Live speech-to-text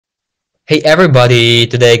Hey everybody,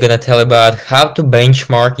 today gonna tell about how to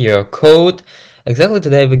benchmark your code. Exactly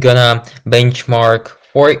today we're gonna benchmark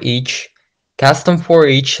for each, custom for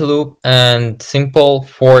each loop and simple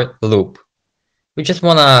for loop. We just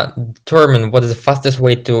wanna determine what is the fastest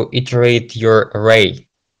way to iterate your array.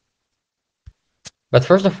 But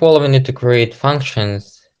first of all we need to create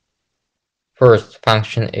functions. First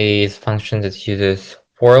function is function that uses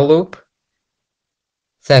for loop.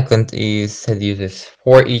 Second is that uses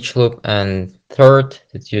for each loop, and third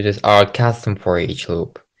that uses our custom for each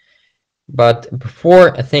loop. But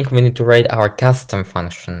before, I think we need to write our custom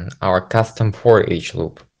function, our custom for each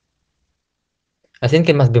loop. I think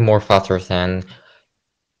it must be more faster than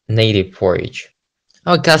native for each.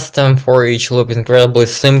 Our custom for each loop is incredibly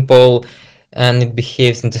simple and it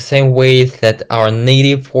behaves in the same way that our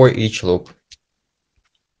native for each loop.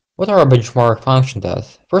 What our benchmark function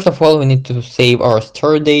does? First of all, we need to save our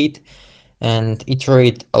start date and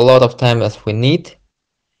iterate a lot of time as we need.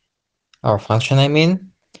 Our function, I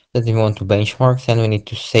mean, that we want to benchmark. Then we need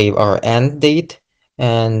to save our end date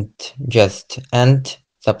and just end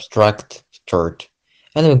subtract start.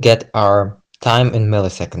 And we get our time in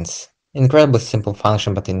milliseconds. Incredibly simple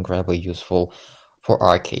function, but incredibly useful for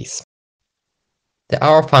our case. The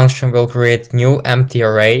our function will create new empty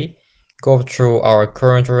array, go through our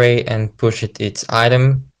current array and push its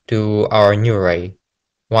item to our new array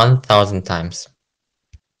 1000 times.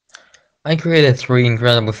 I created three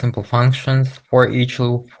incredibly simple functions, for each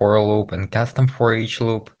loop, for loop, and custom for each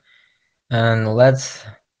loop. And let's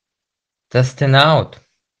test it out.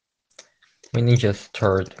 We need to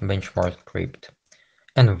start benchmark script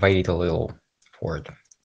and wait a little for it.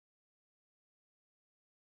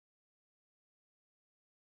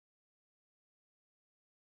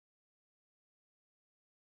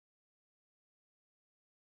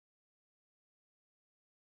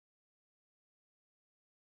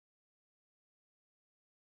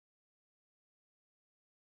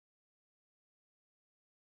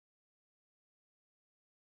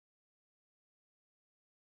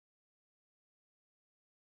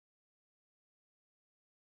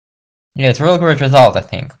 Yeah, it's a really great result, I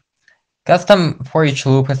think. Custom for each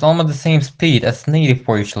loop has almost the same speed as native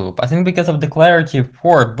for each loop. I think because of declarative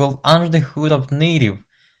for built under the hood of native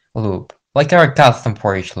loop, like our custom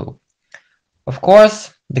for each loop. Of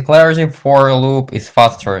course, declarative for loop is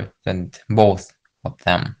faster than both of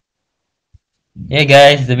them. Yeah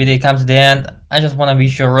guys, the video comes to the end. I just want to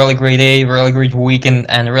wish you a really great day, really great weekend,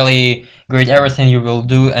 and really great everything you will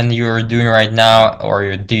do and you're doing right now or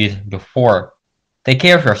you did before. Take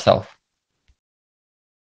care of yourself.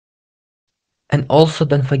 And also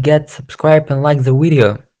don't forget subscribe and like the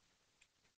video.